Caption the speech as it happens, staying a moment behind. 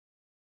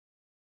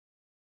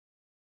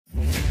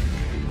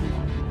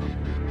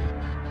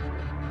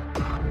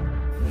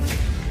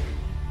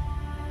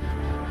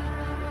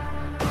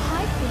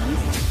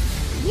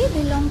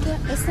belong to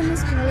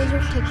SMS College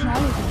of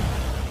Technology.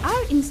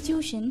 Our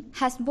institution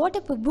has brought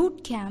up a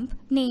boot camp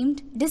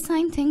named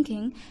Design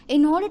Thinking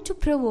in order to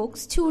provoke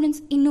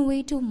students'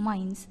 innovative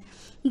minds.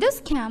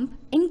 This camp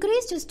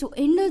encouraged us to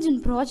indulge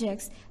in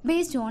projects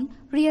based on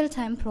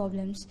real-time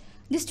problems.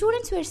 The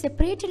students were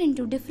separated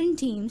into different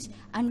teams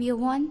and we are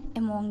one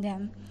among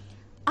them.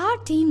 Our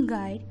team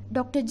guide,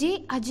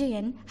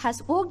 Dr.J.AJAYAN,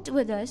 has worked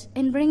with us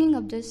in bringing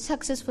up this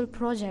successful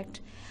project.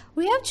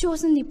 We have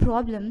chosen the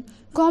problem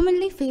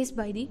commonly faced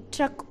by the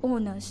truck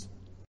owners.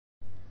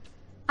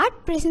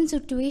 At present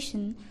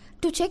situation,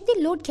 to check the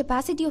load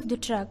capacity of the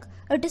truck,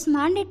 it is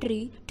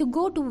mandatory to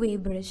go to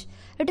weighbridge.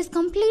 It is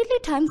completely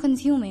time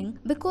consuming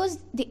because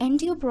the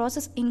entire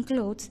process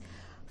includes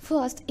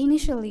first,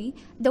 initially,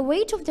 the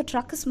weight of the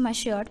truck is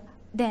measured.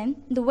 Then,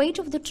 the weight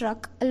of the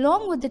truck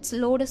along with its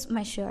load is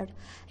measured.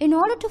 In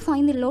order to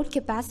find the load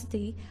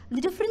capacity,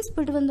 the difference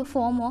between the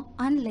former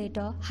and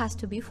later has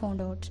to be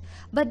found out.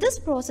 But this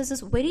process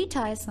is very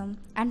tiresome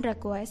and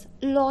requires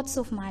lots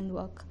of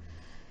man-work.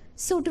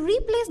 So to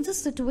replace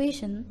this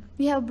situation,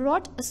 we have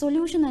brought a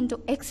solution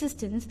into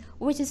existence,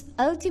 which is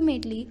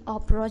ultimately our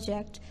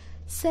project,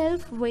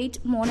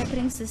 Self-Weight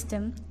Monitoring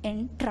System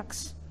in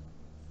Trucks.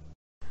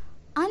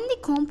 And the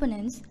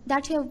components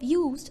that we have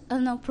used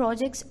in our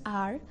projects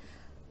are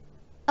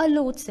a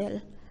load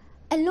cell.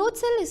 A load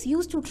cell is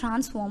used to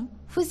transform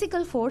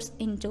physical force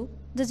into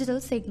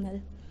digital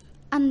signal.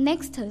 And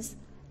next is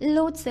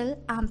load cell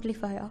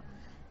amplifier.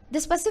 The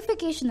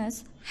specification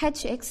is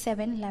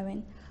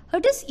HX711.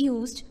 It is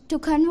used to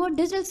convert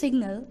digital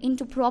signal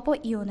into proper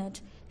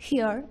unit.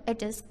 Here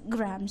it is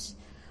grams.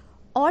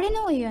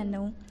 Arduino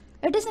UNO.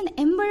 It is an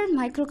embedded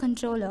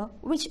microcontroller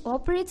which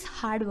operates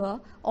hardware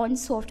on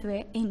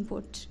software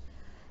input.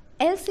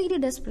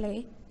 LCD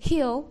display.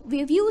 Here we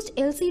have used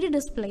LCD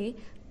display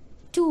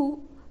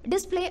to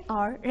display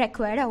our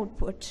required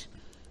output.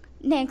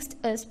 Next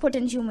is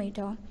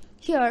potentiometer.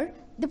 Here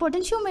the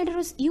potentiometer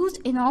is used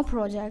in our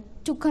project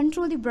to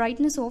control the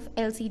brightness of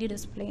LCD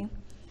display.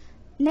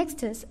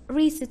 Next is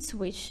reset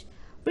switch.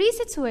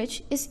 Reset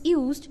switch is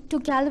used to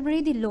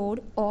calibrate the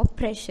load or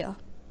pressure.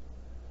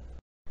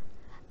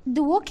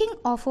 The working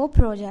of our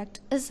project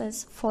is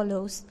as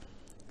follows.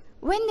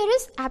 When there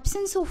is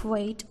absence of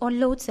weight on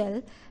load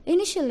cell,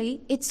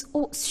 initially it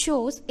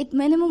shows its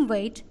minimum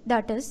weight,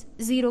 that is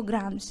 0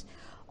 grams.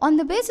 On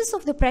the basis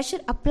of the pressure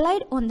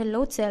applied on the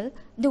load cell,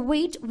 the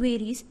weight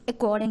varies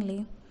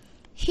accordingly.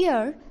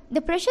 Here,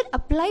 the pressure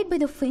applied by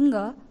the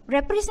finger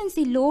represents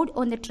the load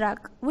on the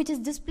truck, which is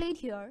displayed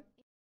here.